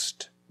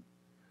best.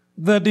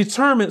 The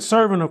determined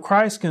servant of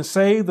Christ can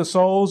save the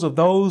souls of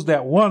those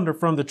that wander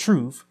from the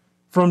truth,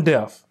 from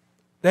death.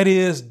 That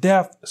is,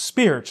 death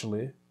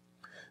spiritually.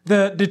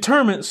 The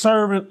determined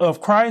servant of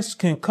Christ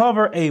can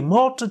cover a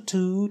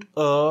multitude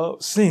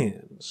of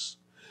sins.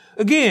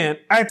 Again,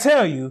 I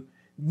tell you,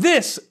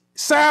 this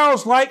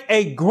sounds like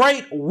a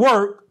great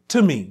work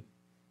to me.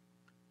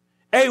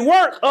 A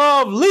work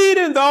of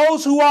leading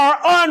those who are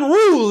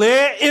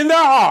unruly in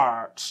their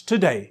hearts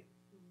today.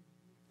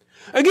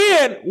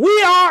 Again,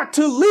 we are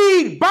to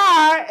lead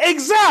by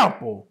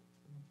example,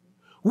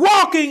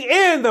 walking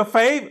in the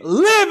faith,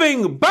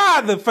 living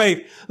by the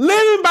faith,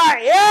 living by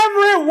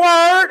every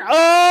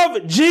word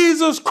of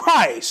Jesus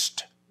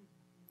Christ.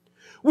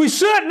 We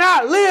should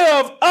not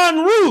live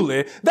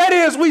unruly. That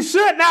is, we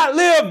should not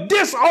live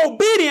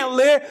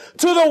disobediently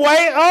to the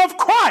way of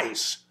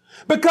Christ.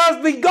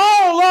 Because the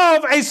goal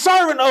of a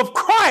servant of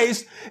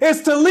Christ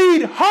is to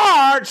lead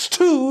hearts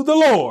to the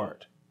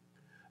Lord,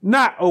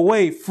 not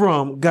away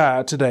from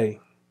God today.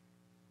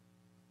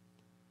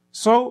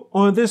 So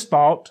on this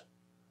thought,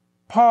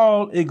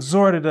 Paul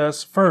exhorted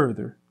us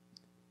further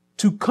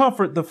to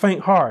comfort the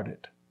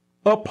faint-hearted,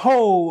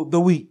 uphold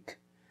the weak,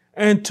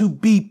 and to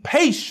be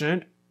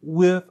patient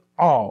with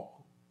all.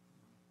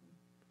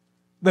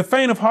 The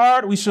faint of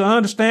heart, we should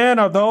understand,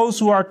 are those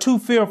who are too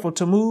fearful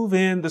to move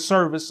in the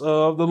service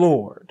of the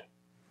Lord.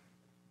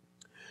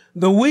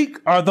 The weak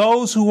are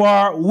those who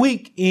are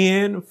weak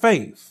in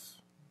faith.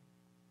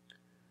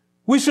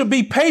 We should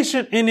be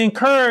patient in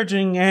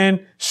encouraging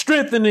and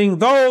strengthening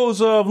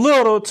those of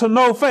little to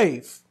no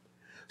faith,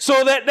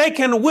 so that they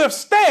can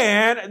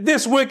withstand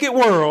this wicked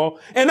world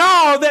and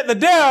all that the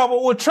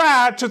devil will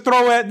try to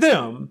throw at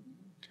them.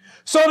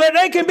 so that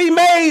they can be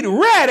made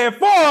ready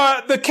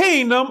for the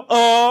kingdom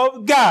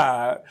of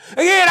God.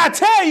 Again, I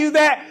tell you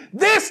that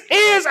this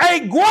is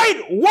a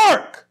great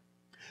work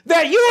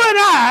that you and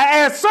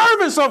I, as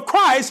servants of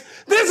Christ,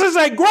 this is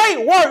a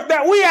great work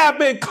that we have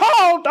been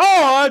called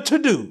on to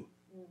do.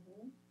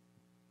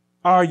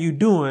 Are you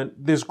doing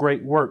this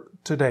great work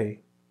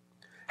today?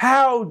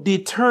 How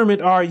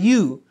determined are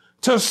you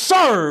to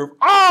serve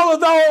all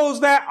of those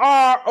that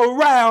are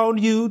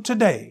around you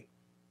today?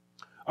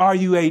 Are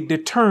you a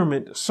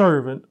determined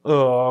servant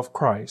of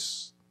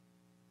Christ?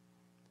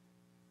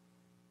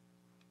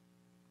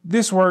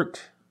 This work,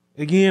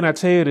 again, I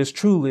tell you, is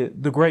truly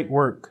the great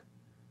work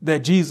that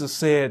Jesus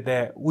said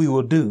that we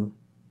will do,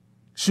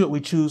 should we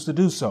choose to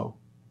do so.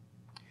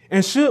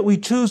 And should we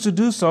choose to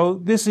do so,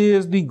 this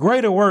is the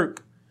greater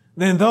work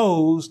than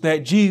those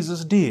that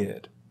Jesus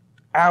did,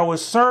 our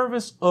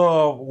service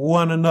of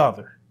one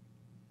another.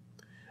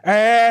 I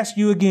ask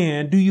you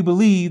again, do you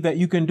believe that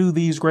you can do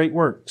these great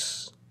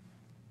works?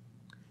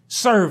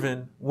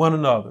 Serving one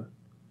another,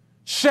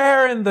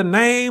 sharing the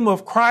name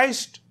of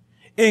Christ,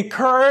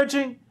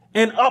 encouraging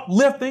and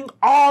uplifting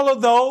all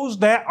of those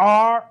that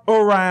are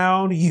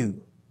around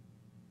you.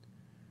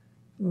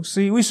 You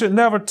see, we should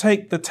never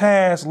take the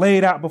task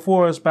laid out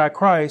before us by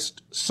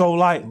Christ so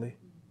lightly.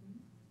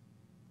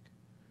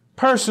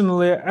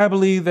 Personally, I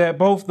believe that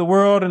both the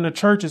world and the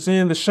church is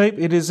in the shape,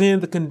 it is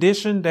in the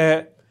condition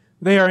that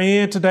they are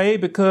in today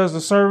because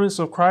the servants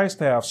of Christ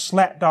have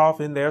slacked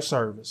off in their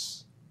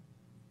service.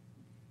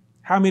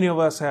 How many of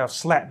us have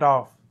slacked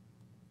off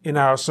in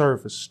our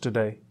service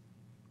today?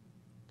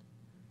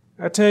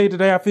 I tell you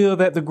today, I feel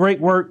that the great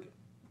work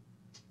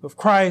of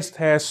Christ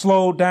has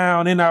slowed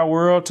down in our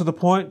world to the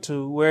point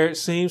to where it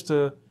seems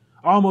to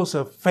almost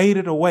have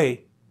faded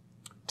away,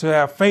 to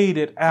have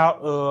faded out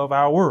of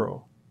our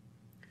world.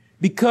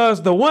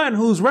 Because the one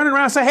who's running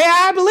around saying, hey,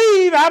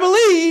 I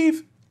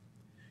believe,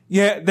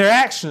 yet their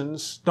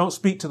actions don't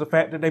speak to the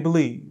fact that they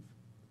believe,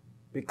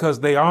 because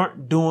they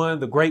aren't doing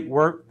the great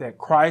work that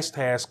Christ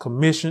has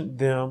commissioned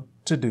them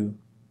to do.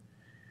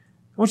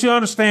 I want you to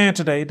understand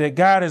today that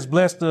God has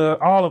blessed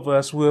all of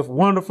us with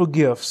wonderful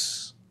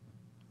gifts.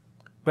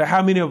 But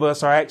how many of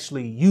us are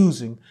actually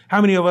using,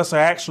 how many of us are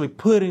actually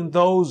putting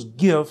those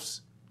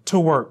gifts to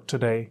work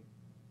today?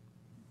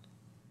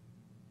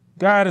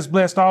 God has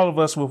blessed all of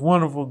us with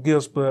wonderful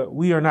gifts, but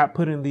we are not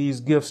putting these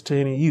gifts to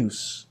any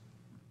use.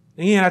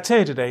 Again, I tell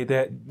you today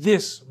that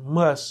this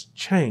must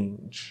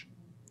change.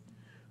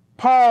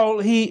 Paul,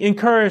 he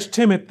encouraged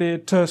Timothy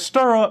to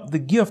stir up the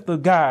gift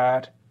of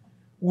God,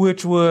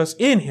 which was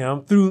in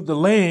him through the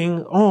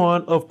laying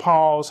on of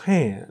Paul's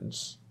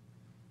hands.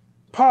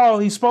 Paul,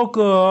 he spoke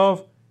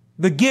of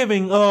the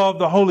giving of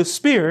the Holy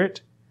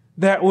Spirit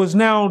that was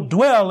now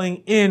dwelling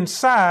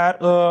inside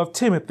of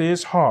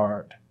Timothy's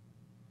heart.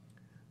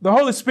 The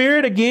Holy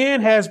Spirit,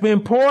 again, has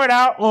been poured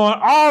out on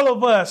all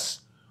of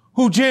us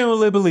who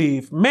genuinely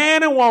believe,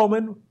 man and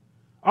woman,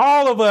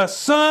 all of us,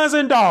 sons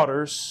and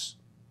daughters.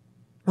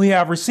 We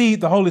have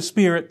received the Holy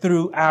Spirit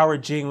through our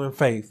genuine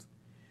faith.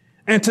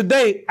 And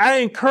today, I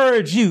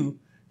encourage you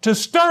to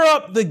stir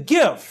up the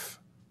gift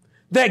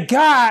that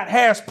God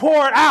has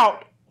poured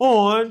out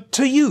on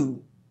to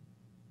you.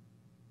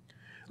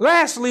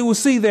 Lastly, we'll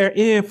see there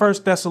in 1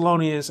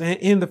 Thessalonians and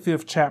in the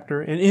 5th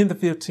chapter and in the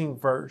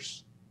 15th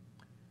verse,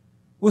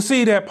 we'll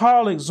see that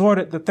Paul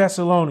exhorted the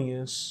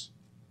Thessalonians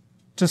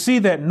to see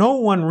that no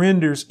one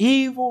renders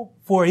evil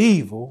for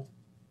evil,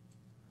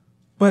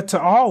 but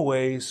to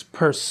always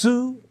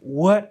pursue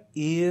what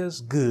is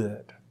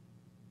good.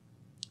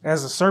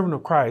 As a servant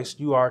of Christ,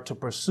 you are to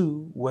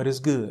pursue what is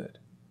good.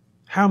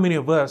 How many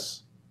of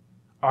us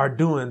are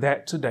doing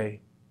that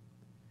today?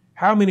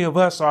 How many of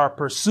us are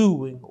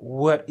pursuing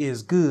what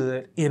is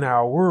good in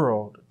our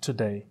world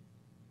today?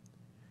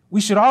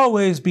 We should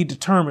always be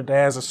determined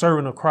as a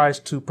servant of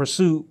Christ to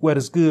pursue what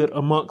is good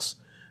amongst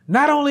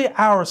not only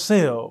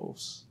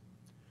ourselves,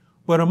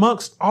 but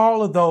amongst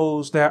all of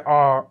those that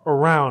are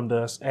around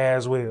us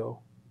as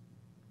well.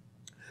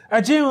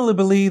 I genuinely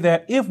believe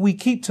that if we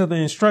keep to the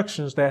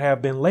instructions that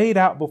have been laid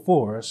out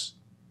before us,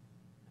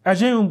 I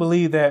genuinely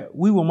believe that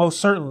we will most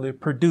certainly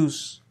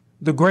produce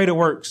the greater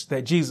works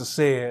that Jesus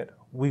said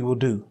we will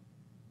do.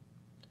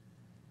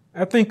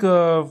 I think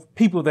of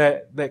people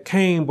that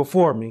came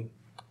before me,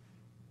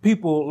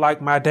 people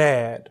like my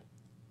dad,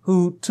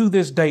 who to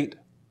this date,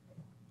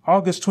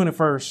 August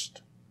 21st,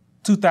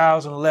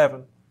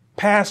 2011,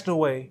 passed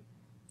away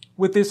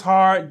with his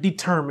heart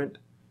determined,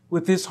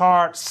 with his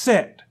heart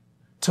set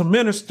to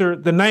minister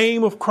the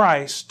name of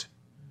Christ,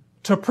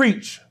 to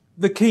preach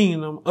the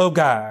kingdom of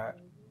God,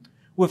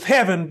 with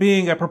heaven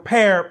being a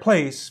prepared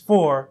place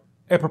for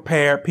a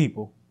prepared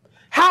people.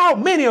 How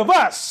many of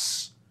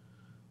us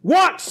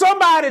want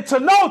somebody to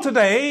know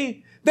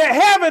today that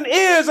heaven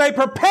is a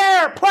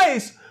prepared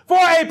place for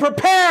a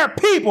prepared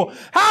people?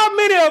 How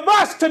many of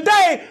us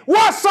today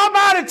want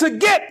somebody to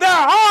get their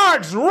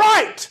hearts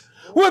right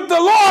with the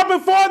Lord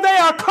before they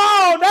are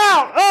called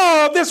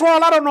out of this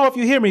world? I don't know if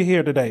you hear me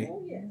here today.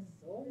 Oh, yes.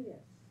 Oh, yes.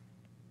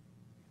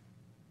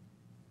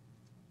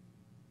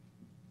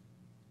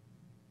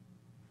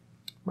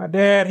 My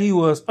dad, he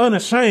was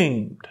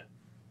unashamed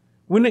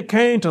when it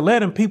came to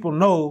letting people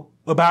know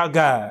about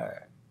God.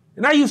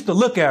 And I used to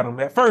look at him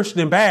at first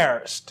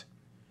embarrassed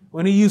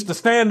when he used to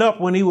stand up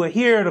when he would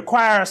hear the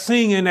choir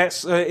singing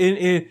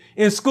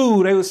in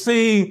school. They would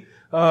sing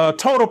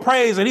Total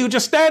Praise, and he would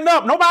just stand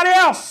up. Nobody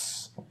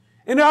else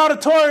in the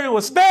auditorium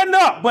would stand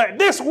up. But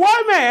this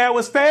one man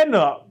would stand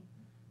up,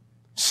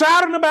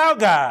 shouting about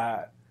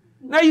God.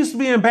 And I used to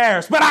be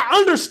embarrassed, but I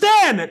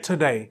understand it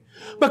today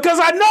because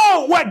I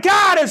know what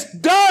God has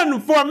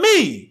done for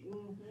me.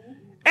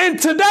 And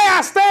today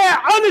I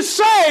stand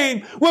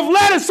unashamed with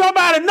letting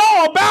somebody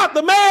know about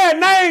the man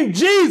named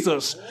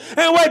Jesus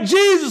and what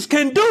Jesus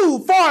can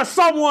do for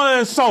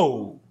someone's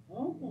soul.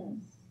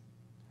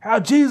 How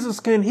Jesus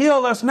can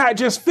heal us not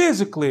just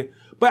physically,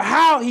 but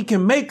how he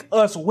can make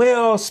us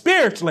well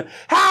spiritually.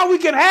 How we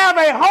can have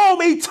a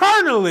home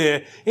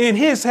eternally in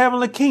his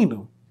heavenly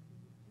kingdom.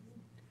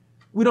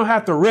 We don't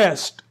have to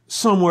rest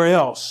somewhere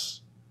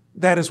else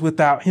that is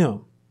without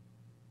him.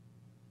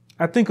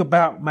 I think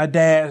about my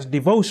dad's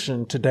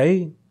devotion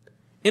today,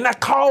 and I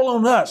call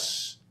on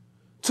us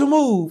to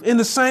move in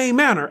the same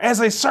manner as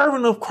a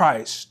servant of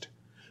Christ,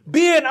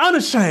 being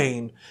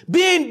unashamed,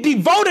 being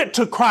devoted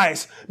to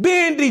Christ,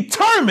 being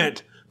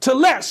determined to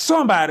let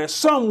somebody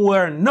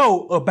somewhere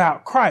know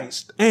about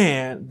Christ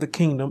and the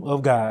kingdom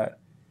of God.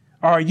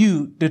 Are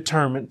you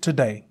determined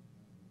today?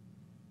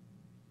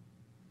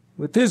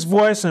 With his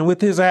voice and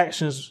with his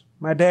actions,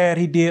 my dad,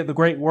 he did the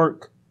great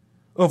work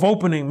of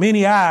opening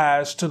many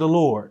eyes to the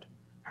Lord.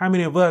 How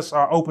many of us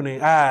are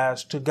opening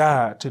eyes to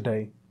God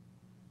today?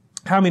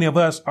 How many of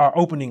us are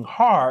opening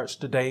hearts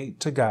today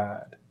to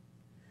God?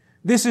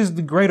 This is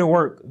the greater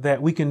work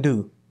that we can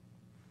do.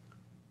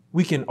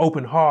 We can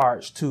open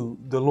hearts to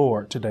the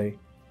Lord today.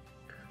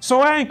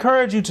 So I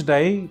encourage you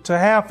today to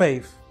have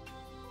faith,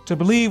 to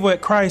believe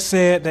what Christ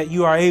said that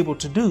you are able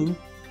to do,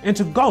 and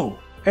to go,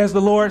 as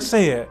the Lord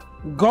said,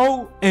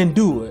 go and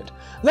do it.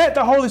 Let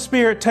the Holy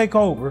Spirit take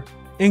over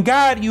and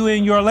guide you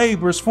in your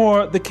labors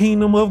for the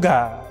kingdom of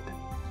God.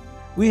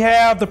 We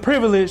have the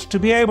privilege to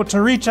be able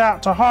to reach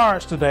out to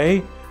hearts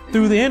today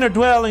through the inner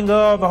dwelling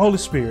of the Holy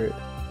Spirit.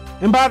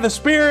 And by the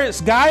Spirit's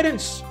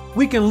guidance,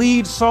 we can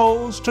lead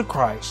souls to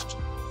Christ.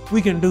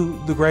 We can do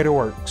the greater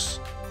works.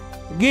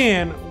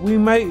 Again, we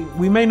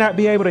may not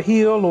be able to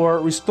heal or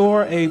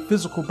restore a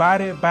physical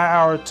body by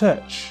our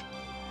touch.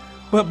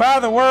 But by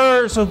the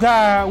words of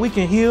God, we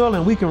can heal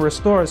and we can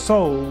restore a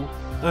soul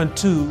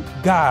unto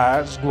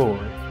God's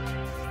glory.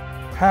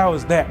 How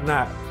is that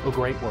not a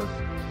great work?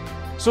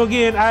 So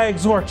again, I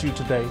exhort you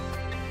today,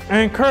 I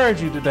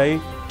encourage you today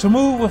to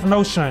move with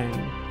no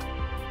shame,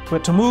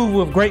 but to move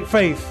with great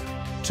faith,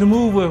 to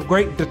move with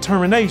great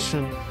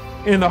determination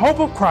in the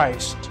hope of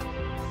Christ.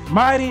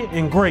 Mighty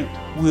and great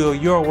will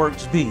your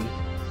works be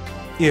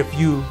if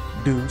you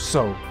do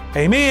so.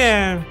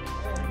 Amen.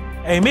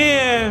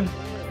 Amen.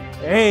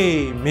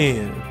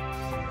 Amen.